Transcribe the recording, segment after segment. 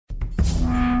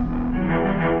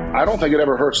I don't think it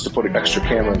ever hurts to put an extra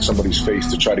camera in somebody's face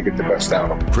to try to get the best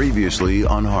out of them. Previously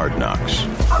on Hard Knocks.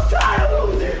 I'm tired of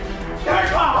losing.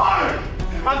 That's my heart.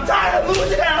 I'm tired of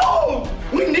losing at home.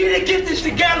 We need to get this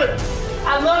together.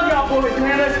 I love y'all boys,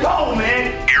 man. Let's go,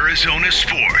 man. Arizona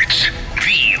Sports,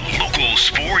 the local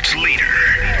sports leader.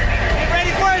 Get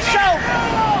ready for a show.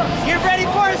 Get ready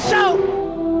for a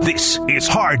show. This is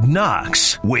Hard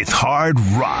Knocks with Hard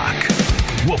Rock.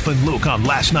 Wolf and Luke on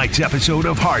last night's episode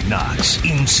of Hard Knocks,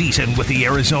 in season with the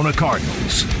Arizona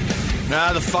Cardinals.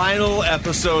 Now, the final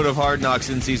episode of Hard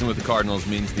Knocks in season with the Cardinals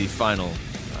means the final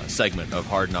segment of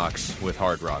Hard Knocks with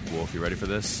Hard Rock. Wolf, you ready for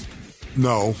this?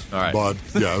 No, all right. But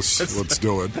yes, let's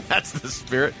do it. That's the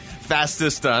spirit.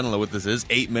 Fastest, I don't know what this is,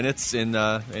 8 minutes in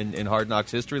Hard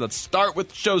Knocks history. Let's start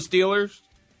with Show Stealers.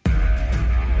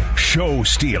 Show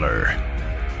Stealer.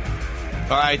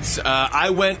 All right,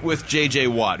 I went with J.J.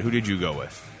 Watt. Who did you go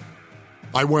with?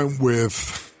 I went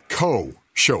with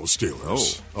co-show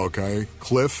stealers. Oh. Okay,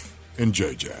 Cliff and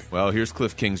J.J. Well, here's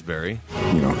Cliff Kingsbury.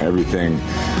 You know, everything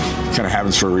kind of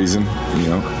happens for a reason. You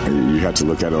know, you have to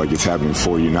look at it like it's happening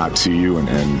for you, not to you, and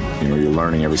you know, you're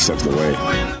learning every step of the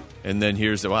way. And then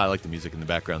here's I like the music in the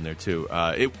background there too.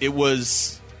 It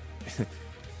was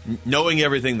knowing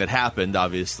everything that happened,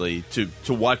 obviously,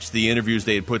 to watch the interviews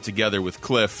they had put together with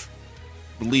Cliff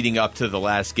leading up to the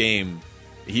last game.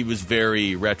 He was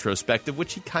very retrospective,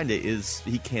 which he kind of is.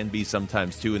 He can be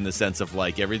sometimes too, in the sense of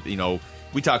like everything. You know,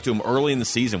 we talked to him early in the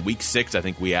season, week 6. I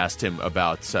think we asked him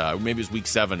about maybe it was week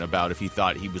 7 about if he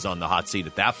thought he was on the hot seat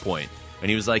at that point. And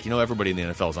he was like, you know, everybody in the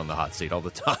NFL is on the hot seat all the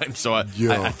time. So I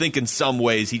think in some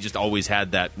ways he just always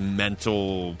had that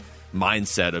mental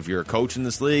mindset of, you're a coach in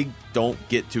this league, don't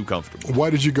get too comfortable. Why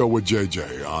did you go with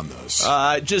JJ on this?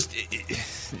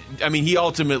 I mean, he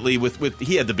ultimately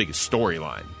he had the biggest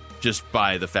storyline just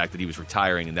by the fact that he was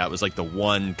retiring, and that was like the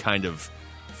one kind of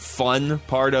fun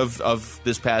part of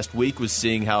this past week, was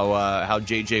seeing how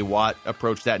J.J. Watt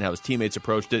approached that and how his teammates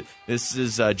approached it. This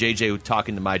is J.J.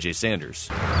 talking to J. Sanders.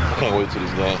 I can't wait till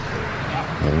this game.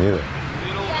 Me neither.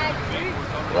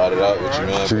 Ride it out with you,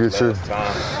 man. You too.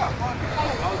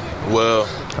 Well,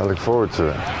 I look forward to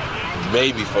it.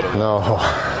 Maybe for the No.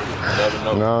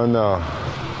 Never know. No.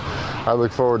 I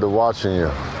look forward to watching you.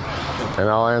 And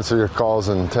I'll answer your calls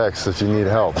and texts if you need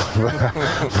help. But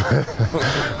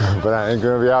I ain't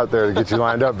going to be out there to get you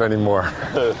lined up anymore.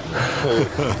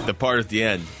 The part at the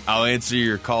end, I'll answer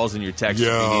your calls and your texts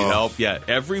if you need help. Yeah,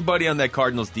 everybody on that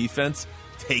Cardinals defense,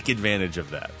 take advantage of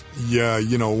that. Yeah,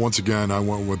 you know, once again, I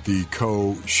went with the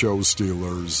co-show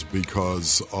stealers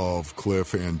because of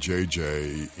Cliff and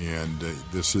JJ, and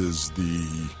this is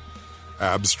the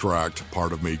abstract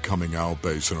part of me coming out,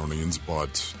 Basinonians,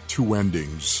 but 2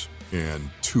 endings and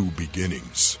 2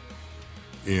 beginnings.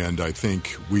 And I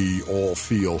think we all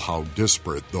feel how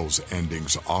disparate those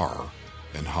endings are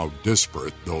and how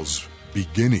disparate those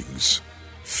beginnings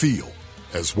feel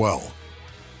as well.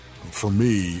 For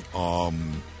me,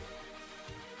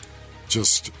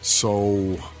 just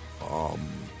so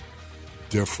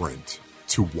different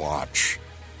to watch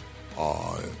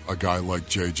a guy like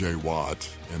J.J. Watt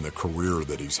and the career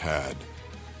that he's had.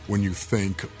 When you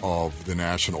think of the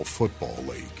National Football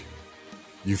League,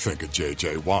 you think of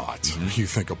J.J. Watt. Mm-hmm. You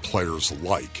think of players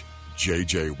like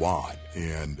J.J. Watt.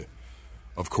 And,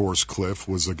 of course, Cliff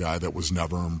was a guy that was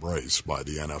never embraced by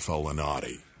the NFL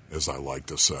Illuminati, as I like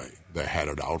to say. They had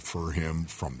it out for him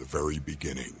from the very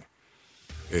beginning.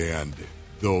 And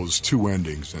those 2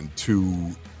 endings and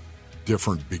 2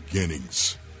 different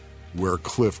beginnings, where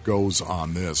Cliff goes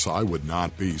on this, I would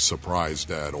not be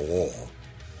surprised at all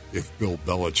if Bill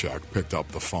Belichick picked up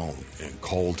the phone and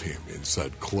called him and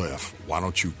said, Cliff, why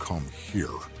don't you come here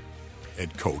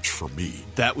and coach for me?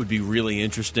 That would be really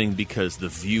interesting, because the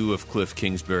view of Cliff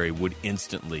Kingsbury would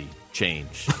instantly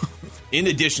change. In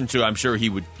addition to, I'm sure he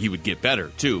would get better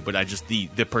too, but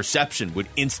the perception would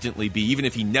instantly be, even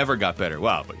if he never got better,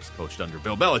 wow, but he's coached under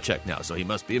Bill Belichick now, so he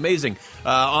must be amazing.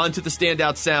 On to the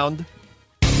standout sound.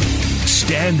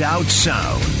 Standout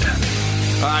sound.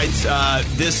 All right,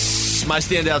 my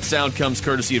standout sound comes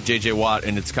courtesy of J.J. Watt,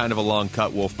 and it's kind of a long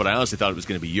cut, Wolf, but I honestly thought it was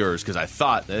going to be yours, because I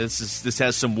thought this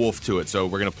has some Wolf to it, so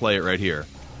we're going to play it right here.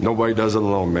 Nobody does it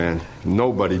alone, man.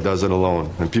 Nobody does it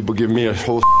alone. And people give me a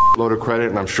whole load of credit,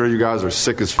 and I'm sure you guys are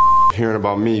sick as hearing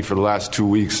about me for the last 2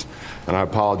 weeks, and I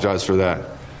apologize for that.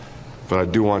 But I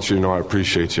do want you to know I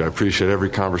appreciate you. I appreciate every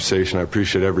conversation. I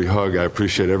appreciate every hug. I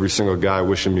appreciate every single guy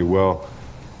wishing me well.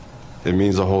 It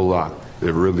means a whole lot.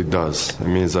 It really does. It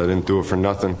means I didn't do it for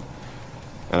nothing.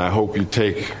 And I hope you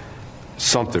take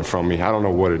something from me. I don't know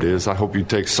what it is. I hope you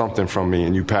take something from me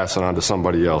and you pass it on to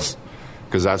somebody else,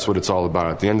 because that's what it's all about.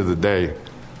 At the end of the day,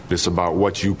 It's about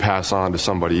what you pass on to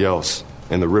somebody else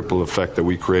and the ripple effect that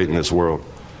we create in this world.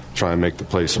 Try and make the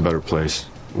place a better place.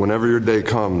 Whenever your day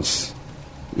comes,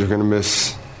 you're going to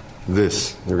miss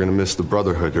this. You're going to miss the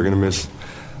brotherhood. You're going to miss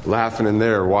laughing in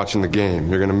there watching the game.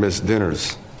 You're going to miss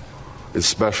dinners. It's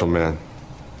special, man.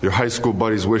 Your high school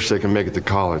buddies wish they can make it to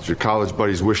college. Your college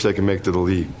buddies wish they can make it to the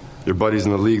league. Your buddies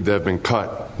in the league that have been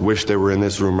cut wish they were in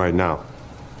this room right now.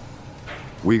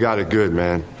 We got it good,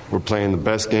 man. We're playing the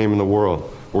best game in the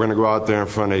world. We're going to go out there in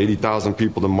front of 80,000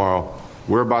 people tomorrow.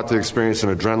 We're about to experience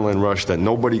an adrenaline rush that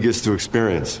nobody gets to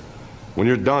experience. When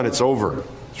you're done, it's over.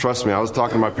 Trust me, I was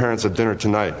talking to my parents at dinner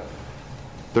tonight.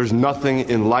 There's nothing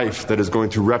in life that is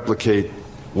going to replicate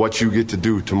what you get to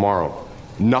do tomorrow.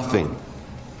 Nothing.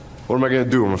 What am I going to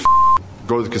do? I'm going to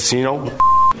go to the casino?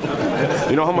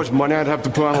 You know how much money I'd have to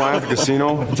put online at the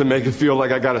casino to make it feel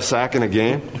like I got a sack in a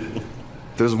game?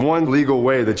 There's one legal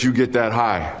way that you get that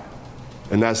high,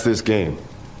 and that's this game.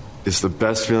 It's the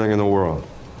best feeling in the world.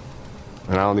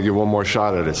 And I only get one more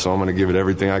shot at it, so I'm going to give it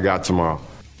everything I got tomorrow.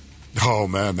 Oh,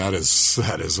 man, that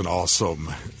is an awesome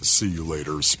see you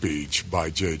later speech by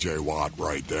J.J. Watt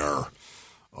right there.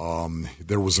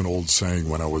 There was an old saying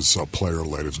when I was a player,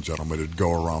 ladies and gentlemen, it'd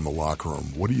go around the locker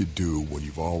room. What do you do when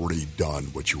you've already done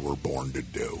what you were born to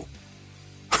do?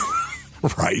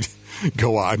 Right?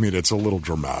 Go on. I mean, it's a little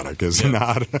dramatic, is it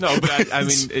not? No, but I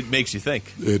mean, it makes you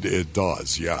think. It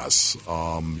does, yes.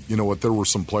 You know what? There were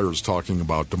some players talking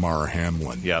about Damar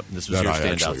Hamlin. Yep, this was your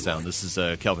standout sound. This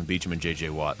is Kelvin Beachum and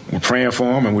J.J. Watt. We're praying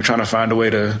for him, and we're trying to find a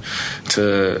way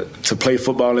to play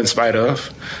football in spite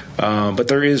of. But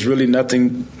there is really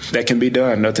nothing that can be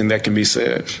done, nothing that can be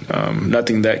said,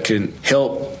 nothing that can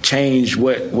help change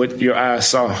what your eyes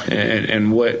saw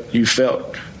and what you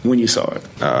felt when you saw it.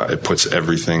 It puts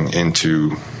everything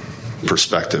into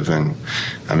perspective. And,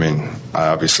 I mean, I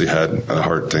obviously had a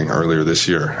heart thing earlier this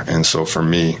year. And so for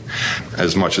me,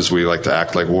 as much as we like to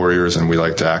act like warriors and we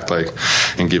like to act like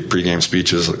and give pregame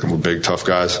speeches, like we're big, tough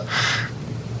guys,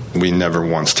 we never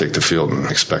once take the field and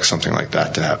expect something like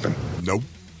that to happen. Nope.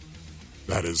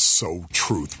 That is so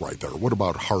truth right there. What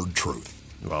about hard truth?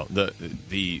 Well,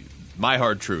 my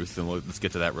hard truth, and let's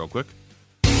get to that real quick.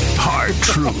 Hard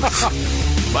truth.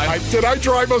 Did I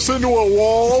drive us into a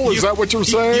wall? Is that what you're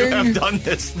saying? You have done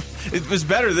this. It was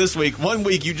better this week. 1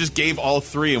 week you just gave all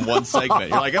three in one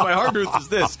segment. You're like, my hard truth is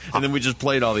this, and then we just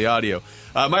played all the audio.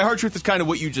 My hard truth is kind of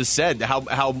what you just said,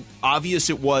 how obvious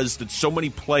it was that so many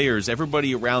players,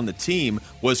 everybody around the team,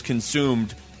 was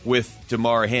consumed with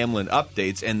Damar Hamlin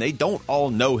updates, and they don't all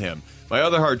know him. My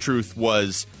other hard truth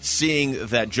was seeing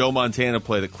that Joe Montana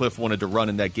play that Cliff wanted to run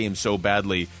in that game so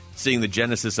badly, seeing the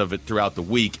genesis of it throughout the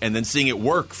week, and then seeing it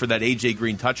work for that A.J.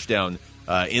 Green touchdown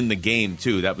in the game,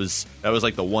 too. That was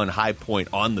like the one high point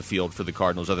on the field for the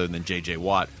Cardinals other than J.J.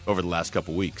 Watt over the last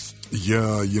couple weeks.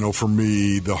 Yeah, you know, for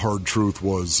me, the hard truth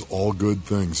was all good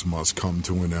things must come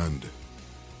to an end.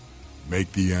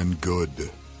 Make the end good,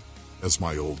 as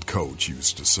my old coach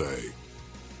used to say.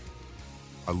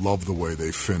 I love the way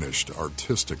they finished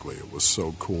artistically. It was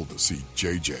so cool to see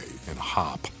J.J. and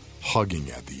Hop hugging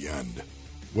at the end.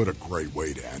 What a great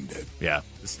way to end it. Yeah,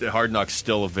 Hard Knocks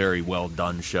still a very well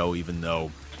done show, even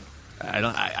though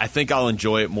I think I'll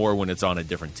enjoy it more when it's on a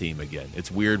different team again.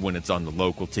 It's weird when it's on the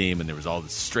local team, and there was all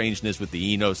this strangeness with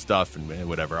the Eno stuff and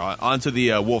whatever. On to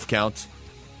the Wolf Count.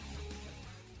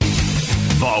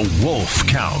 The Wolf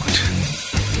Count.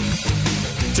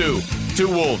 Two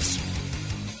Wolves.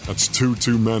 That's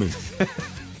too many.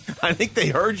 I think they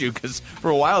heard you because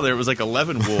for a while there it was like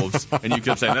 11 Wolves, and you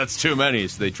kept saying, that's too many,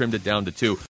 so they trimmed it down to 2.